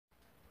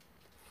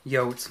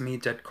Yo, it's me,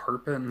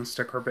 Deadcarpet, and this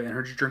Deadcarpet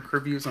energy drink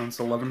reviews, and it's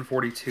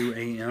 11:42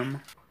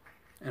 a.m.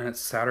 and it's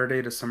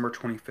Saturday, December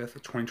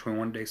 25th,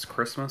 2021, day's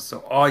Christmas.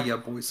 So, yeah,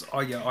 boys,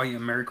 yeah,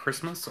 Merry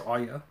Christmas,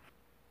 yeah.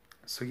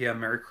 So, yeah,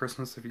 Merry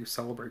Christmas if you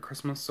celebrate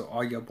Christmas.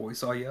 So, yeah,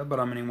 boys, yeah. But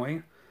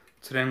anyway,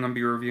 today I'm gonna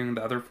be reviewing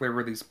the other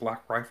flavor of these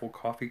Black Rifle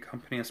Coffee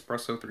Company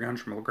Espresso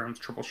 300mg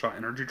triple shot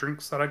energy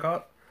drinks that I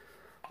got.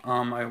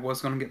 I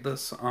was gonna get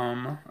this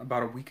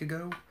about a week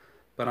ago,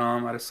 but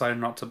I decided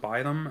not to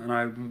buy them, and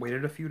I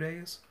waited a few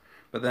days.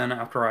 But then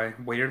after I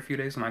waited a few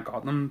days and I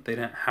got them, they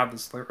didn't have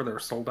this flavor; they were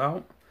sold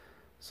out.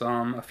 So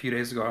a few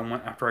days ago, I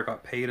went after I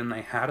got paid, and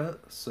they had it.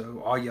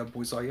 So yeah,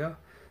 boys, yeah.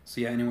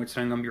 So yeah, anyway,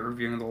 today I'm gonna be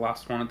reviewing the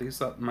last one of these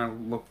that my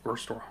local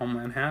grocery store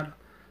Homeland had.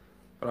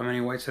 But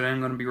anyway, today I'm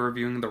gonna be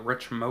reviewing the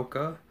Rich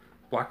Mocha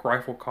Black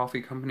Rifle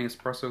Coffee Company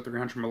Espresso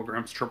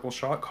 300mg triple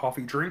shot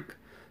coffee drink.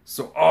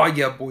 So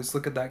yeah, boys,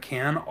 look at that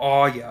can.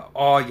 Yeah, yeah,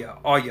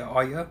 yeah,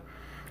 yeah, yeah.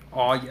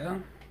 Yeah.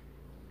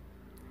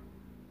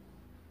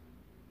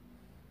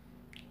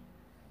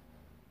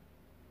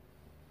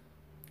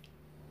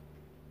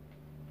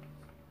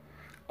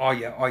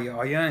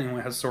 Anyway,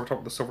 it has silver top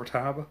with the silver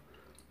tab.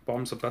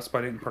 Bottom's a Best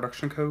By date and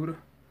production code.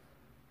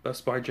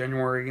 Best By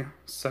January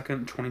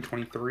 2nd,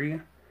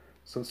 2023.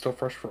 So it's still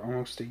fresh for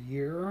almost a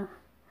year.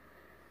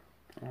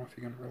 I don't know if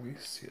you can really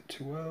see it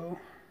too well.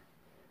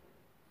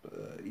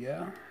 But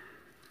yeah.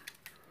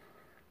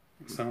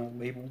 It's in a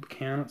labeled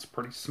can. It's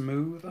pretty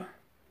smooth.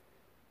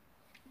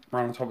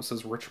 Right on the top it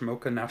says Rich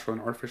Mocha, natural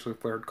and artificially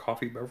flavored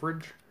coffee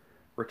beverage.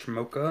 Rich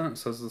Mocha. It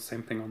says the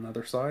same thing on the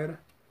other side.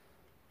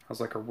 Has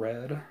like a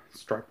red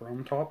stripe around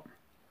the top.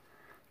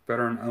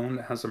 Veteran owned.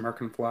 It has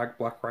American flag,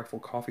 Black Rifle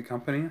Coffee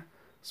Company.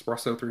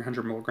 Espresso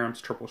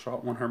 300mg triple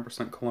shot,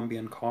 100%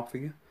 Colombian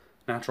coffee.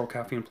 Natural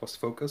caffeine plus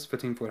focus,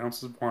 15 fluid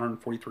ounces,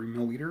 143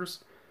 milliliters.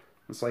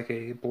 It's like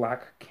a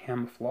black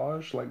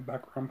camouflage, like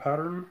background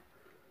pattern.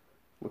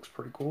 Looks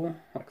pretty cool.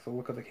 Like the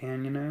look of the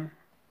can, you know.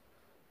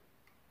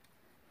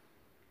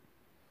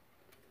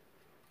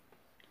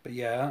 But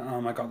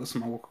yeah, I got this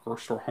in my local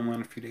grocery store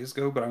Homeland a few days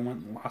ago, but I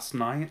went last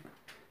night,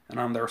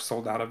 and they're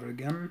sold out of it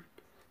again.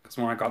 Because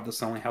when I got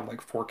this, I only had like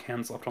 4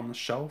 cans left on the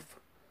shelf.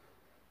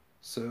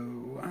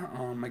 So,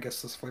 I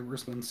guess this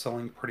flavor's been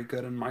selling pretty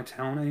good in my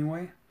town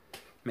anyway.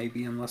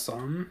 Maybe unless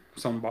someone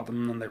bought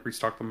them and then they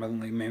restocked them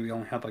and they maybe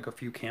only had like a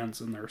few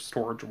cans in their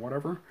storage or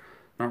whatever.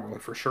 Not really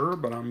for sure,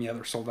 but yeah,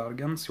 they're sold out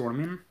again. See what I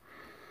mean?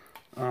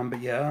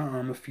 But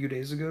yeah, a few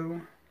days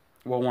ago,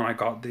 well, when I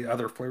got the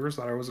other flavors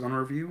that I was gonna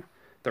review,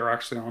 they're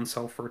actually on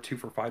sale for 2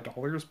 for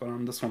 $5.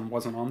 But this one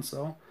wasn't on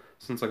sale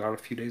since I got it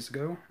a few days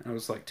ago, and it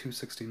was like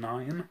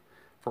 $2.69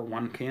 for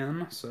 1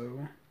 can.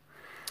 So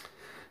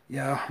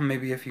yeah,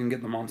 maybe if you can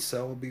get them on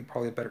sale, it'd be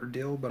probably a better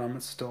deal. But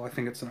it's still, I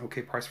think it's an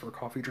okay price for a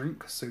coffee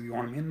drink. So you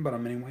want them in. But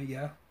anyway,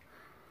 yeah.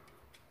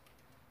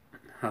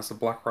 Has the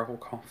Black Rifle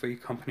Coffee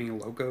Company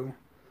logo.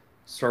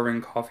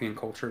 Serving coffee and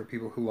culture to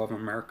people who love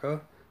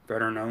America.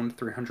 Veteran owned,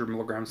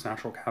 300mg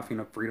natural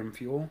caffeine of freedom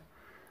fuel.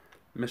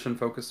 Mission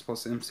focus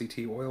plus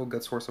MCT oil,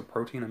 good source of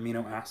protein,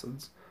 amino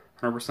acids.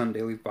 100%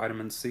 daily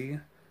vitamin C.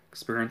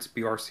 Experience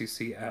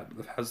BRCC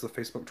has the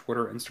Facebook,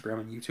 Twitter, Instagram,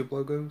 and YouTube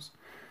logos.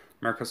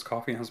 America's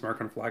Coffee has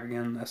American flag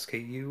again,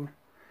 SKU.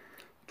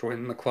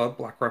 Join the club,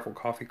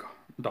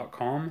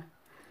 blackriflecoffee.com.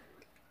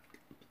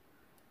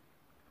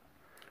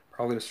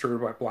 Probably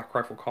distributed by Black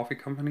Rifle Coffee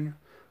Company.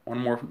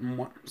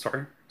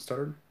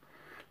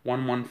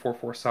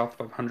 1144 South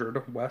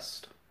 500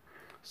 West,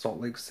 Salt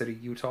Lake City,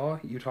 Utah.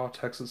 Utah,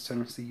 Texas,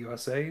 Tennessee,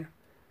 USA.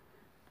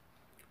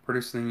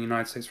 Produced in the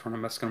United States from a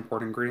Mexican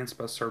import ingredients,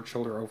 best served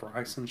chilled or over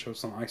ice, and shows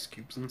some ice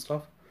cubes and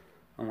stuff,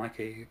 unlike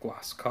a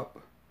glass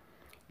cup.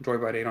 Enjoy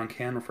by date on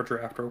can,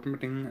 refrigerate after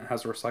opening. It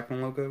has a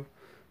recycling logo.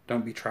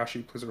 Don't be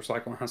trashy, please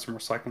recycle. It has some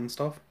recycling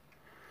stuff.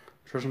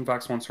 Nutrition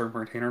facts: 1 serving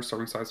per container,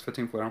 serving size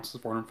 15 fluid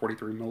ounces,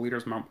 443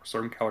 milliliters, amount per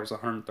serving, calories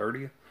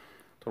 130.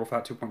 Total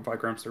fat 2.5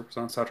 grams,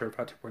 3%. Saturated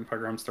fat 2.5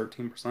 grams,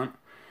 13%.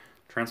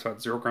 Trans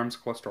fat 0 grams,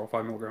 cholesterol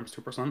 5 milligrams,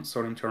 2%.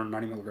 Sodium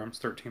 290 milligrams,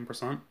 13%.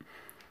 Total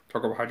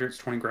carbohydrates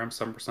 20 grams,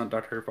 7%.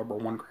 Dietary fiber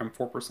 1 gram,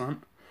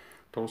 4%.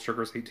 Total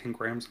sugars 18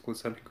 grams,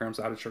 includes 17 grams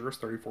added sugars,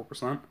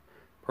 34%.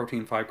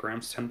 Protein 5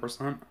 grams,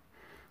 10%.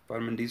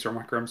 Vitamin D 0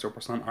 micrograms,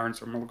 0%. Iron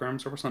 0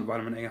 milligrams, 0%.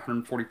 Vitamin A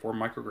 144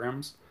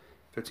 micrograms,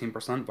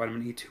 15%.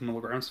 Vitamin E 2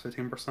 milligrams,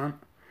 15%.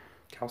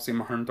 Calcium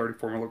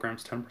 134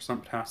 milligrams,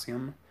 10%.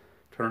 Potassium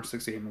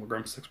 268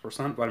 milligrams,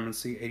 6%. Vitamin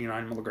C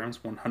 89 milligrams,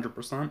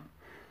 100%.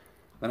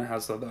 Then it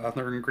has the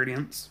other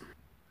ingredients.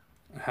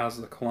 It has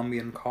the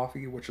Colombian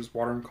coffee, which is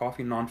water and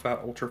coffee,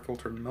 non-fat,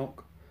 ultra-filtered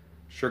milk,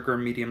 sugar,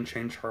 medium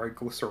chain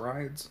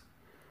triglycerides,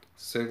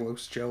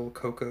 cellulose gel,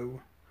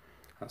 cocoa,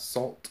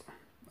 salt,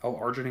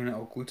 L-arginine,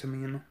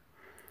 L-glutamine,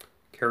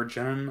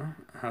 carrageenan,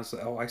 has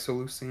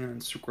L-isoleucine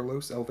and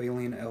sucralose,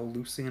 L-valine,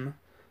 L-leucine,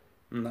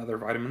 and other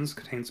vitamins.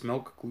 Contains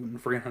milk,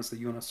 gluten-free, and has the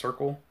U in a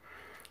circle.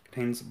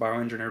 Contains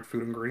bioengineered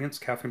food ingredients.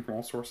 Caffeine from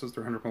all sources,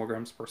 300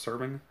 milligrams per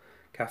serving.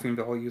 Caffeine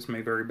values may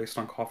vary based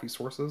on coffee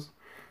sources.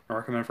 Not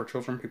recommended for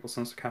children, people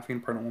sensitive to caffeine,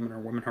 pregnant women, or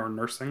women who are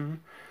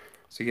nursing.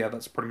 So yeah,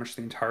 that's pretty much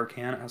the entire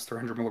can. It has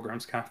 300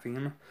 milligrams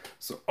caffeine.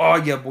 So oh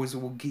yeah, boys,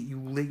 it will get you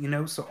lit, you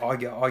know. So oh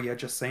yeah,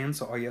 just saying.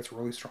 So oh yeah, it's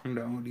really strong.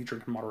 Don't need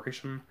drink in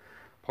moderation.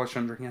 Probably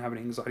shouldn't drink and have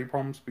any anxiety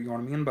problems, but you know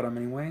what I mean. But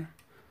anyway,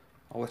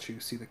 I'll let you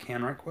see the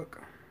can right quick.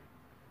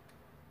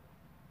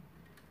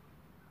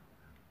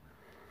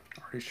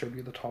 I already showed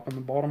you the top and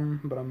the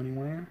bottom, but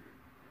anyway.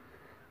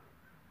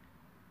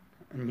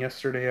 And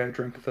yesterday I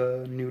drank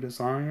the new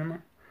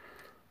design,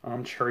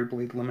 Cherry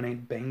Blade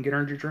Lemonade Bang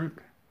energy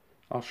drink.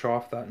 I'll show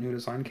off that new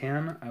design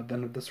can at the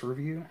end of this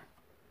review.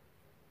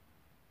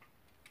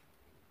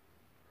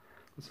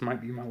 This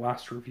might be my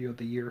last review of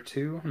the year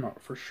too. I'm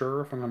not for sure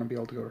if I'm going to be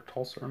able to go to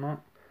Tulsa or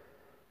not.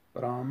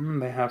 But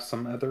they have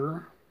some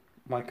other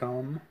like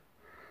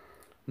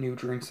new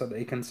drinks at the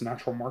Aiken's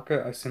Natural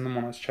Market. I seen them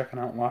when I was checking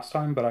out last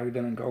time, but I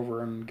didn't go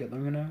over and get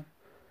them, you know.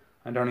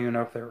 I don't even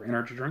know if they were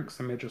energy drinks.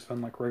 They may have just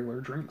been like regular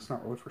drinks,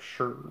 not really for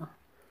sure.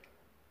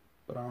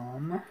 But I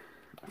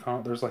found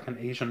out there's like an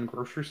Asian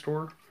grocery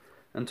store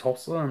in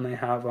Tulsa, and they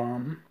have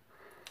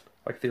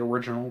like the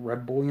original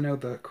Red Bull, you know,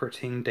 the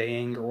Krating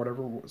Daeng or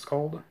whatever it was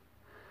called.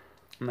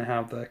 And they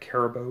have the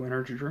Caribou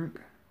energy drink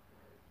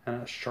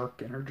and a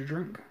Shark energy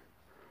drink.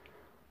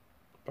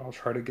 But I'll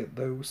try to get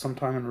those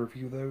sometime and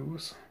review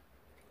those.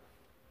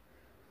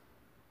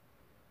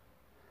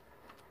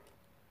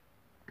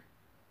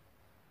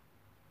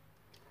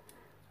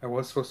 I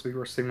was supposed to be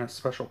receiving a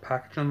special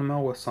package in the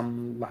mail with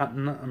some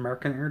Latin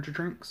American energy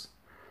drinks.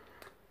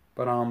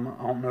 But I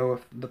don't know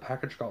if the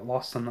package got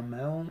lost in the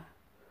mail,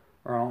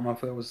 or I don't know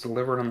if it was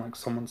delivered and like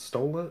someone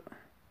stole it.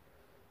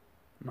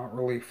 Not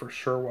really for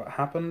sure what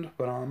happened,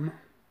 but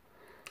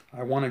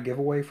I won a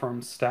giveaway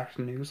from Stacked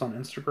News on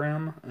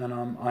Instagram, and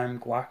I'm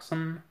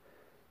Glaxon.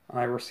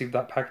 I received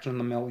that package in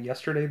the mail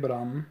yesterday, but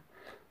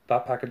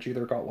that package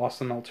either got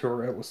lost in the mail too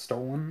or it was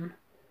stolen.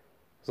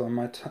 So I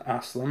might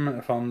ask them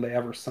if they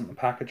ever sent the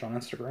package on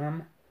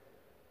Instagram.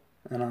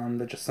 And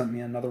they just sent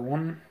me another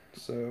one,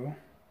 so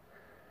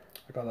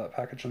I got that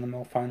package in the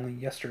mail finally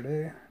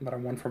yesterday that I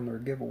won from their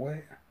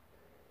giveaway.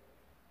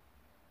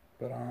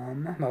 But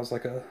that was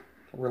like a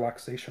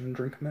relaxation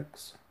drink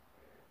mix.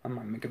 I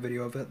might make a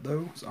video of it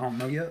though, so I don't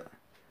know yet.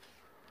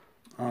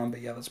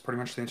 But yeah, that's pretty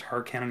much the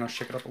entire can. I'm gonna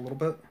shake it up a little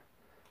bit,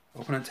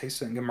 open it,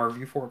 taste it, and give my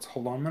review for it. So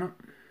hold on a minute.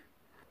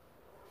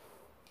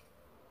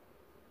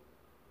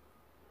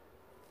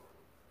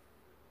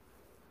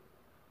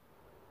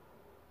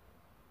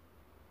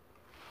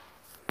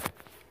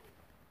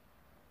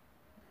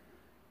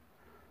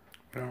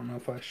 I don't know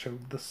if I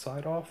showed this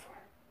side off.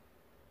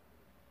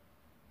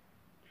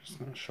 Just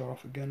gonna show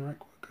off again right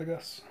quick, I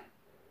guess.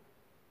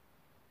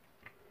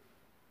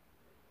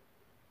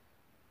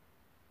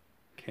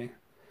 Okay.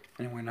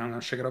 Anyway, now I'm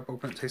gonna shake it up,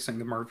 open it, taste it, and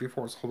give my review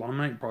for it. So hold on a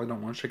minute. You probably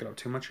don't want to shake it up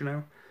too much, you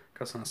know,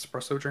 because an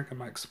espresso drink it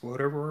might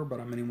explode everywhere. But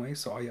anyway,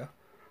 so yeah.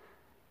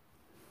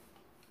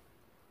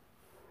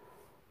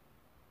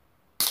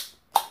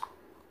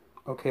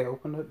 Okay, I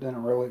opened it.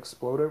 Didn't really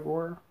explode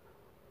everywhere,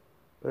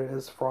 but it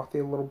is frothy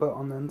a little bit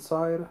on the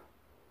inside.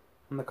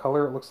 And the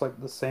color, it looks like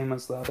the same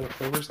as the other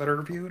flavors that I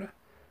reviewed.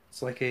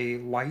 It's like a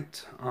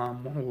light, a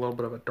little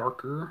bit of a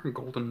darker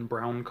golden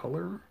brown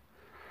color.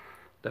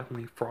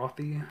 Definitely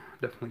frothy,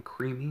 definitely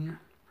creamy.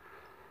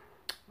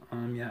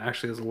 Yeah,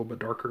 actually is a little bit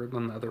darker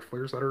than the other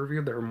flavors that I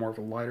reviewed. They're more of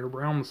a lighter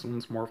brown. This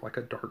one's more of like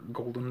a dark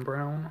golden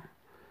brown.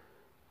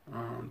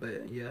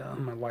 But yeah,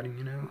 my lighting,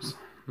 you know, is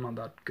not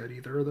that good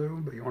either though,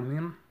 but you know what I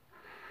mean?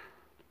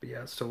 But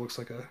yeah, it still looks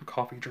like a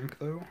coffee drink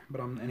though.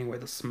 But anyway,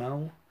 the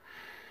smell.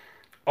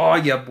 Oh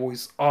yeah,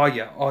 boys. Oh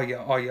yeah, oh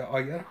yeah, oh yeah, oh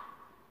yeah.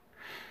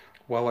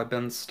 Well, I've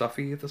been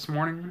stuffy this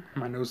morning.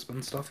 My nose has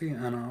been stuffy,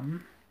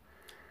 and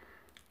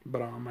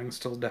but I can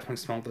still definitely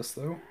smell this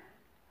though.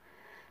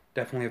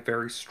 Definitely a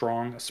very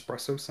strong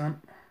espresso scent.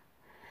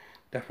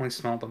 Definitely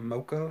smell the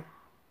mocha.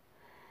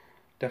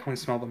 Definitely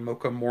smell the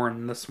mocha more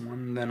in this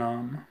one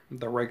than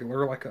the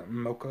regular like a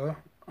mocha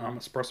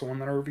espresso one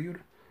that I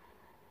reviewed.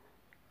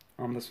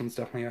 This one's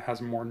definitely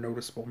has a more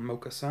noticeable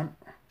mocha scent.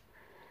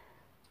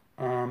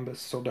 But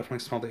still definitely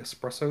smell the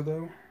espresso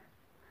though.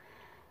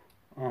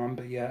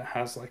 But yeah, it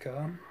has like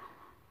the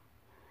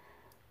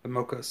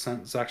mocha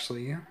scent is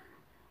actually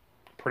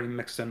pretty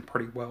mixed in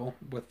pretty well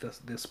with the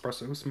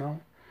espresso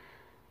smell.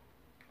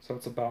 So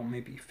it's about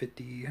maybe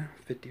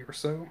 50-50 or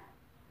so.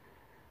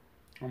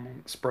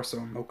 Espresso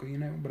and mocha, you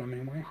know, but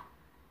anyway.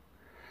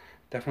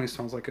 Definitely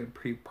smells like a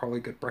probably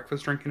good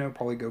breakfast drink, you know,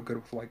 probably go good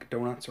with like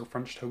donuts or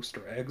French toast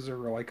or eggs or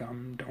like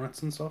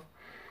donuts and stuff.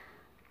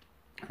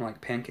 And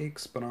like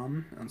pancakes, but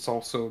it's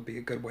also be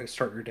a good way to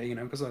start your day, you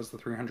know, because it has the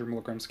 300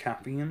 milligrams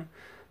caffeine.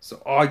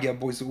 So oh yeah,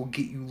 boys, it will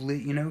get you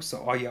lit, you know.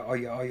 So oh yeah, oh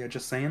yeah, oh yeah,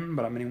 just saying.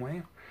 But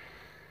anyway,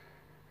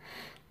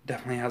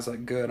 definitely has a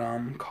good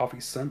coffee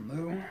scent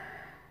though.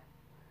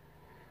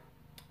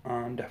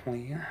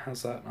 Definitely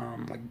has that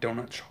like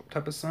donut shop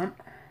type of scent.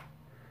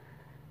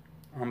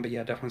 But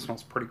yeah, definitely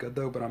smells pretty good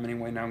though. But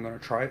anyway, now I'm gonna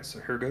try it. So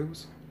here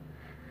goes.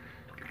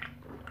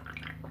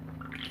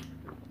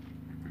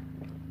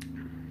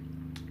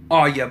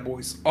 Oh yeah,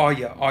 boys. Oh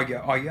yeah, oh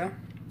yeah, oh yeah.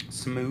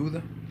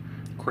 Smooth,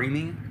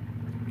 creamy.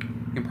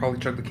 You can probably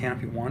chug the can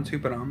if you want to,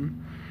 but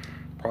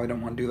probably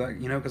don't want to do that,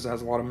 you know, because it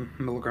has a lot of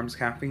milligrams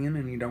caffeine,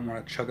 and you don't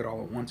want to chug it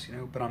all at once, you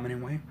know. But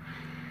anyway,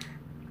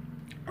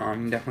 you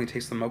can definitely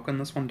taste the mocha in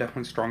this one.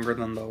 Definitely stronger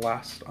than the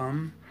last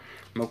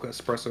Mocha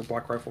Espresso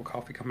Black Rifle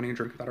Coffee Company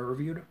drink that I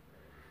reviewed.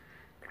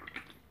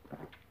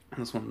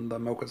 And this one, the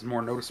mocha is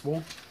more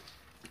noticeable.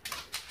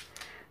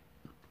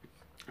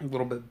 A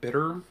little bit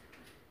bitter.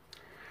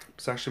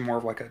 It's actually more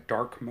of like a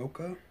dark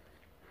mocha.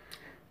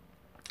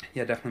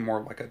 Yeah, definitely more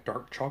of like a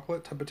dark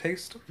chocolate type of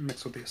taste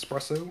mixed with the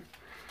espresso.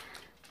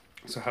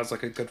 So it has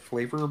like a good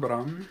flavor, but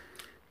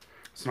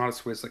it's not as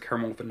sweet as the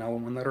caramel vanilla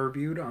one that I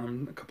reviewed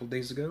a couple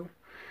days ago.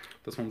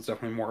 This one's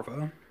definitely more of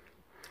a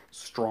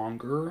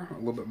stronger, a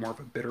little bit more of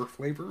a bitter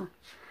flavor.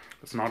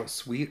 It's not as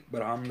sweet, but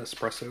the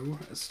espresso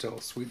is still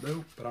sweet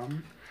though. But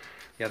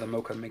yeah, the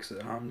mocha makes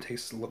it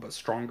taste a little bit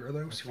stronger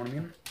though. See what I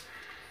mean?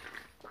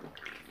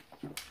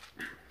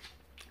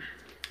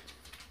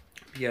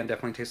 Yeah,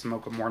 definitely taste the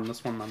mocha more in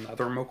this one than the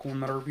other mocha one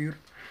that I reviewed.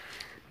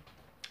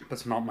 But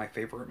it's not my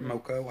favorite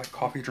mocha like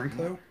coffee drink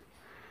though.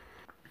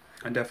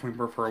 I definitely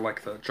prefer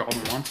like the Jolly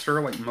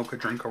Monster like mocha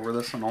drink over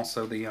this, and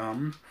also the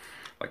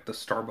like the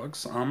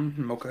Starbucks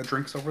mocha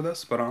drinks over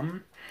this. But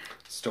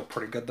still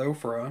pretty good though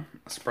for a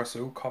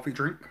espresso coffee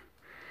drink.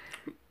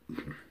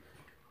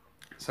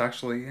 It's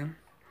actually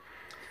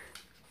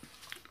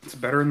it's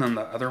better than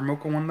the other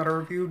mocha one that I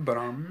reviewed, but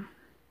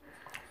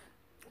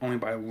only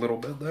by a little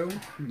bit though.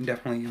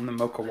 Definitely in the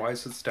mocha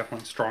wise, it's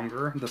definitely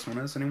stronger. This one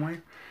is anyway.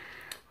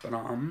 But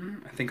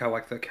I think I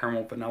like the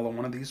caramel vanilla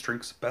one of these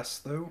drinks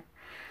best though.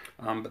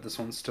 But this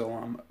one's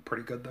still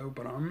pretty good though.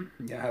 But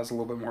yeah, it has a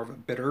little bit more of a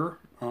bitter,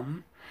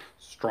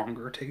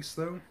 stronger taste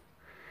though.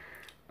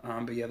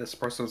 But yeah, this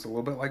espresso is a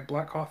little bit like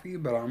black coffee,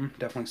 but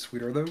definitely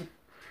sweeter though,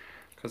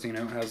 because you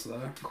know it has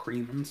the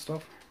cream and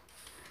stuff.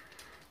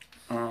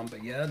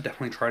 But yeah,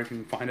 definitely try it if you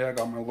can find it. I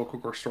got my local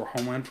grocery store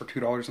Homeland for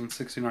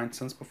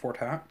 $2.69 before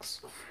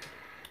tax.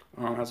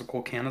 Has a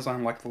cool can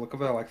design. I like the look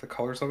of it. I like the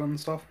colors of it and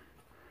stuff.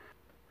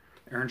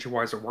 Energy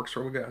wise, it works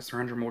really good. It has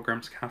 300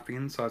 milligrams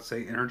caffeine, so I'd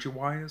say energy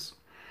wise,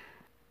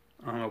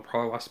 it'll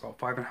probably last about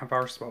 5.5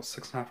 hours, about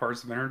 6.5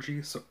 hours of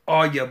energy. So,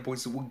 oh yeah,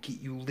 boys, it will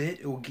get you lit.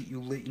 It will get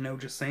you lit, you know,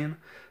 just saying.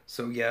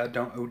 So yeah,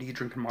 don't OD,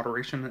 drink in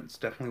moderation. It's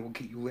definitely will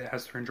get you lit. It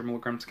has 300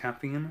 milligrams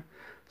caffeine.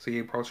 So yeah,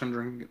 you probably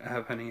shouldn't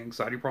have any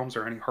anxiety problems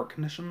or any heart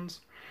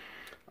conditions.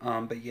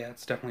 But yeah,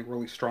 it's definitely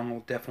really strong. It'll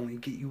definitely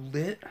get you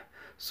lit.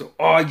 So,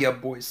 oh yeah,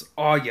 boys.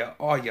 Oh yeah,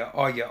 oh yeah,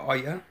 oh yeah, oh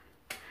yeah.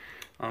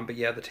 But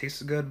yeah, the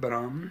taste is good, but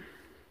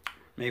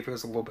maybe if it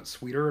was a little bit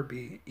sweeter, it'd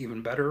be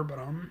even better. But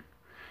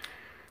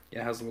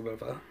yeah, it has a little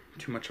bit of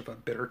too much of a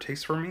bitter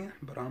taste for me,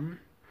 but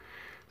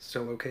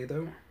still okay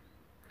though.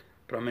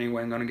 But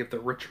anyway, I'm gonna give the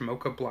Rich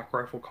Mocha Black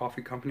Rifle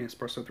Coffee Company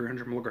Espresso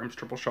 300 milligrams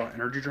triple shot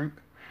energy drink.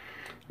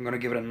 I'm gonna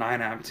give it a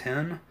 9 out of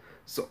 10.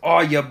 So,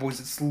 oh yeah, boys,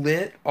 it's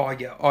lit. Oh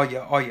yeah, oh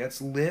yeah, oh yeah,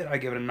 it's lit. I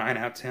give it a 9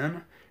 out of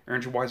 10.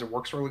 Energy wise, it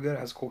works really good. It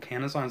has a cool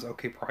can design. It's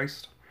okay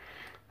priced.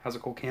 Has a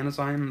cool can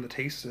design. The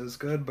taste is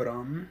good, but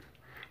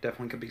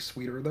definitely could be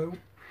sweeter though.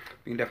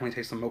 You can definitely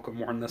taste the mocha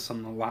more in this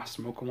than the last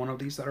mocha one of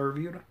these that I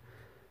reviewed.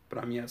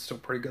 But yeah, it's still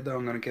pretty good though.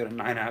 I'm gonna give it a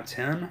 9 out of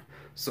 10.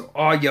 So,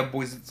 oh yeah,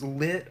 boys, it's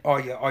lit. Oh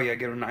yeah,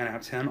 give it a 9 out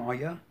of 10. Oh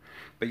yeah.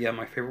 But yeah,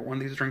 my favorite one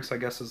of these drinks, I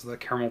guess, is the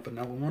caramel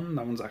vanilla one.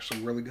 That one's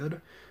actually really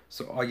good.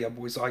 So, oh yeah,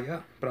 boys, oh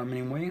yeah. But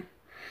anyway,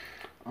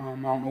 I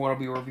don't know what I'll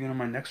be reviewing in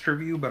my next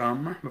review, but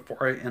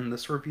before I end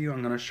this review,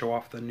 I'm gonna show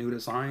off the new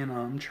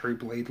design, Cherry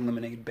Blade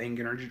Lemonade Bang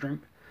Energy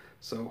Drink.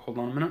 So, hold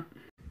on a minute.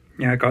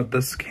 Yeah, I got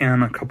this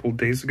can a couple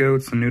days ago.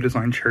 It's the new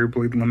design Cherry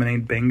Blade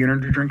Lemonade Bang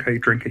Energy Drink. I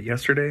drank it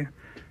yesterday.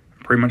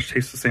 Pretty much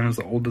tastes the same as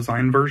the old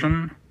design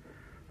version.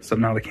 Except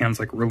now the can's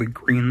like really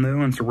green though,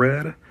 and it's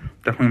red.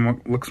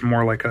 Definitely looks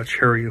more like a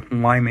cherry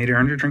limeade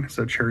energy drink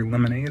instead of cherry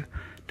lemonade.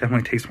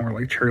 Definitely tastes more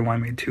like cherry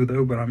limeade too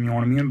though, but you know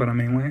what I mean? But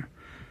anyway.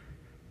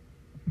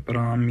 But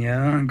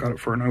yeah, I got it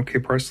for an okay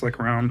price, like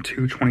around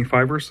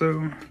 $2.25 or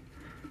so.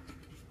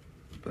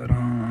 But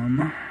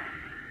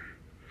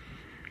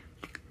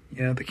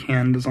yeah, the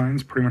can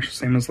design's pretty much the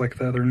same as like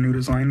the other new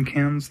design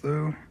cans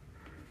though.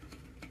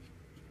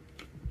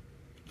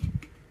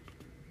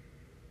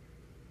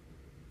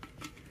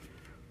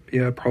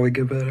 Yeah, I'd probably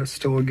give it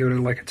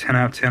like a 10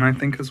 out of 10, I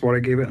think, is what I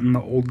gave it in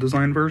the old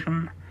design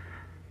version.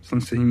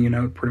 Since, you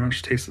know, it pretty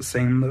much tastes the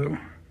same, though.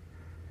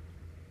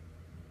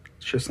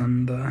 It's just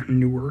in the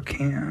newer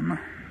can.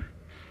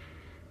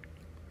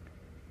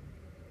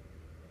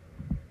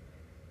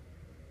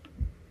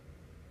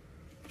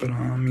 But,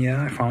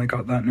 yeah, I finally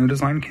got that new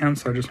design can,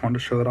 so I just wanted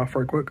to show that off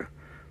right quick.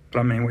 But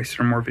I'm anyway,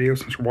 see more videos.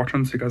 Thanks for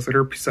watching. See you guys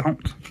later. Peace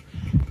out.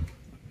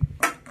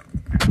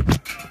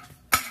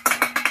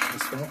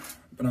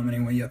 But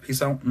anyway, yeah,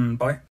 peace out and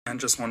bye. And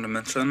just wanted to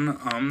mention,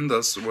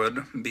 this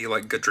would be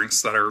like good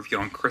drinks that I reviewed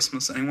on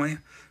Christmas anyway,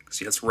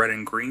 because yeah, it's red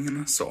and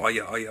green, so oh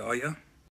yeah.